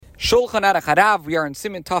Shulchan Aruch Harav, we are in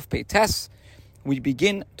Siman Taf Pei Tes. We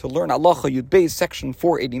begin to learn Halacha Yud Beis, section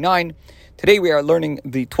 489. Today we are learning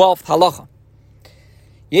the 12th Halacha.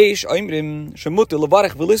 Yesh Oimrim Shemuter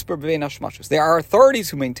Levarech V'Lisper Bein Hashmashos. There are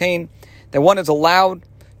authorities who maintain that one is allowed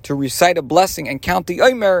to recite a blessing and count the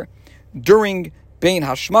Omer during Bein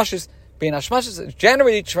Hashmashos. Bein Hashmashos is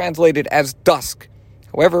generally translated as dusk.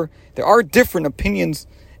 However, there are different opinions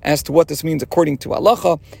as to what this means according to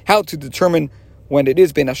Halacha, how to determine when it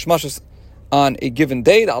is Bein Hashmashos on a given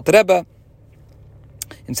day. The Alter Rebbe,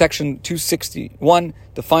 in section 261,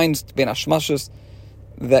 defines Bein Hashmashos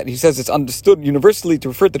that he says it's understood universally to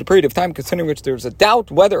refer to the period of time concerning which there is a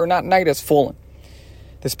doubt whether or not night has fallen.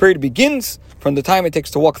 This period begins from the time it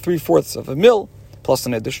takes to walk 3/4 of a mil, plus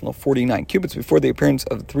an additional 49 cubits before the appearance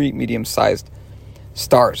of 3 medium-sized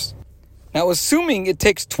stars. Now, assuming it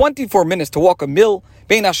takes 24 minutes to walk a mil,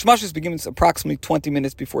 Bein Hashmashos begins approximately 20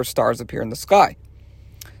 minutes before stars appear in the sky.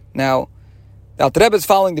 Now, the Alter Rebbe is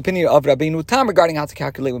following the opinion of Rabbeinu Tam regarding how to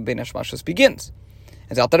calculate when Bein Hashmashos begins.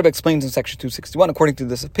 As the Alter Rebbe explains in section 261, according to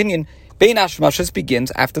this opinion, Bein Hashmashos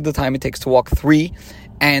begins after the time it takes to walk 3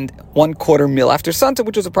 1/4 mil after sunset,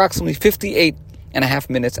 which is approximately 58.5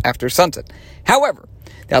 minutes after sunset. However,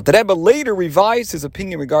 the Alter Rebbe later revised his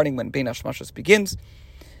opinion regarding when Bein Hashmashos begins,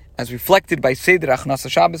 as reflected by Seder Achnas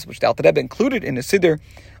Shabbos, which the Alter Rebbe included in his Siddur.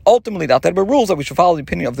 Ultimately, the Alter Rebbe rules that we should follow the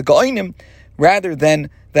opinion of the Gaonim rather than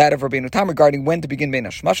that of Rabbeinu Tam regarding when to begin Bein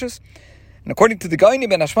Hashmashos. And according to the Gaonim,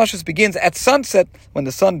 Bein Hashmashos begins at sunset when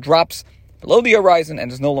the sun drops below the horizon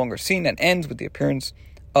and is no longer seen, and ends with the appearance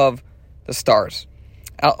of the stars.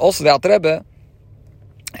 Also, the Alter Rebbe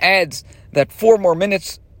adds that 4 more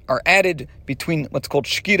minutes are added between what's called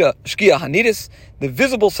Shkia Hanidis, the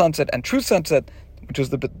visible sunset, and true sunset, which is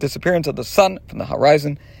the disappearance of the sun from the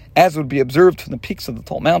horizon, as would be observed from the peaks of the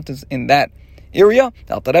tall mountains in that area.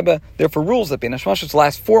 The Alter Rebbe therefore rules that Bein Hashmashos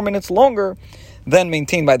lasts 4 minutes longer than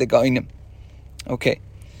maintained by the Gaonim. Okay.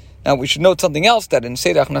 Now we should note something else, that in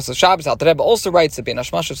Seder Achnas Shabbos, Alter Rebbe also writes that Bein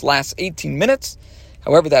Hashmashos lasts 18 minutes.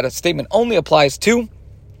 However, that statement only applies to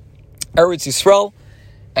Eretz Yisrael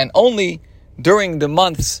and only during the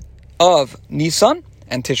months of Nisan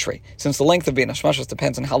and Tishrei. Since the length of Bein Hashmashos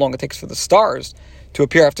depends on how long it takes for the stars to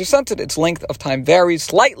appear after sunset, its length of time varies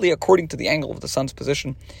slightly according to the angle of the sun's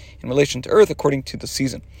position in relation to Earth according to the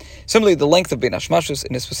season. Similarly, the length of Bein Hashmashos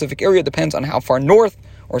in a specific area depends on how far north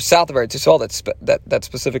or south of Eretz Yisrael that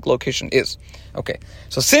specific location is. Okay,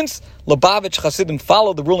 so since Lubavitch Hasidim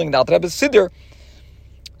follow the ruling of the Alter Rebbe's Siddur,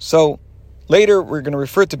 so later we're going to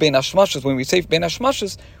refer to Bein Hashmashos. When we say Bein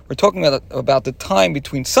Hashmashos, we're talking about the time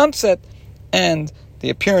between sunset and the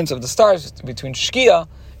appearance of the stars, between Shkia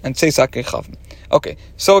and Seisak Echavim. Okay,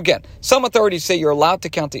 so again, some authorities say you're allowed to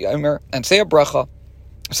count the Omer and say a bracha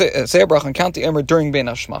and count the Omer during Bein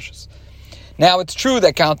Hashmashos. Now, it's true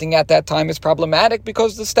that counting at that time is problematic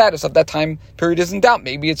because the status of that time period is in doubt.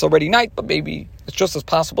 Maybe it's already night, but maybe it's just as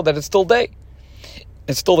possible that it's still day.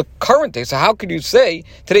 It's still the current day. So how could you say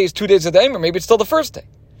today is 2 days of the Omer? Maybe it's still the first day.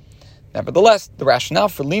 Nevertheless, the rationale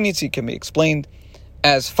for leniency can be explained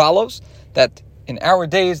as follows: that in our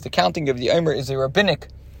days, the counting of the Omer is a rabbinic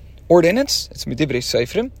ordinance. It's Medivrei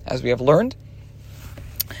Seifrim, as we have learned.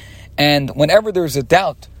 And whenever there's a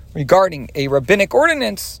doubt regarding a rabbinic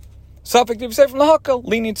ordinance, Safek Divrei Seifrim Lahakal,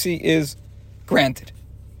 leniency is granted.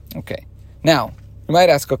 Okay. Now, you might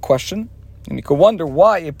ask a question, and you could wonder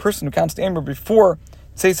why a person who counts the Omer before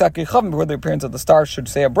Seisak Echavim, before the appearance of the stars, should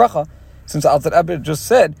say a bracha, since Alter Rebbe just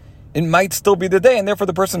said it might still be the day, and therefore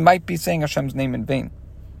the person might be saying Hashem's name in vain.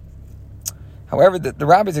 However, the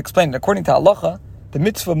rabbis explained that according to halacha, the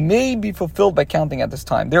mitzvah may be fulfilled by counting at this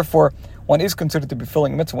time. Therefore, one is considered to be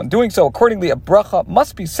fulfilling a mitzvah when doing so. Accordingly, a bracha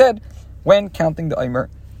must be said when counting the Omer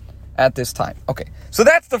at this time. Okay, so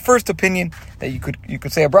that's the first opinion, that you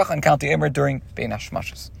could say a bracha and count the Omer during Bein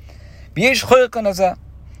Hashmashos.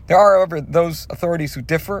 There are, however, those authorities who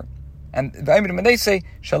differ, and they say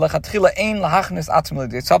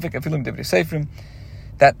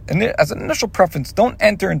that as an initial preference, don't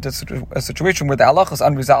enter into a situation where the halacha is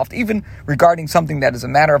unresolved, even regarding something that is a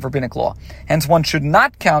matter of rabbinic law. Hence, one should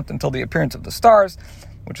not count until the appearance of the stars,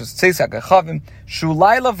 which is Seisak Echavim,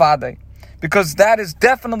 Shulai Lavadei, because that is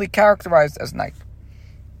definitely characterized as night.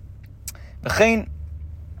 V'chein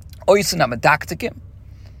oisin amadaktikim,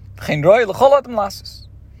 v'chein roi l'chol adam lasis.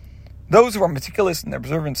 Those who are meticulous in the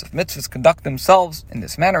observance of mitzvahs conduct themselves in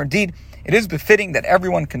this manner. Indeed, it is befitting that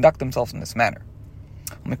everyone conduct themselves in this manner.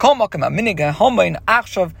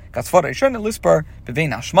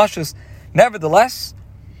 Nevertheless,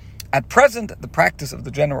 at present, the practice of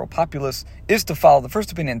the general populace is to follow the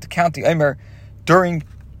first opinion, to count the Omer during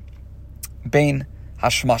Bein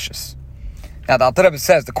Hashmashos. Now, the Alter Rebbe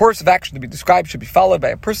says the course of action to be described should be followed by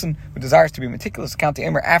a person who desires to be meticulous, counting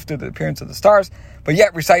Omer after the appearance of the stars, but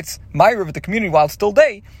yet recites Ma'ariv with the community while it's still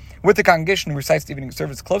day, with the congregation who recites the evening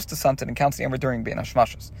service close to sunset and counts the Omer during Bein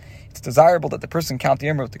Hashmashos. It's desirable that the person count the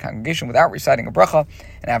Omer with the congregation without reciting a bracha,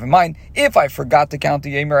 and have in mind, if I forgot to count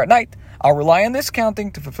the Omer at night, I'll rely on this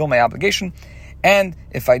counting to fulfill my obligation, and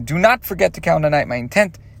if I do not forget to count at night, my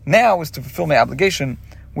intent now is to fulfill my obligation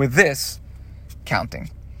with this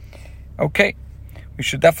counting. Okay, we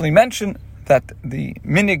should definitely mention that the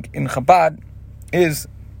minig in Chabad is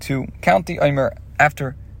to count the Omer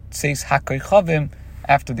after Tzeis HaKoichavim,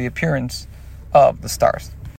 after the appearance of the stars.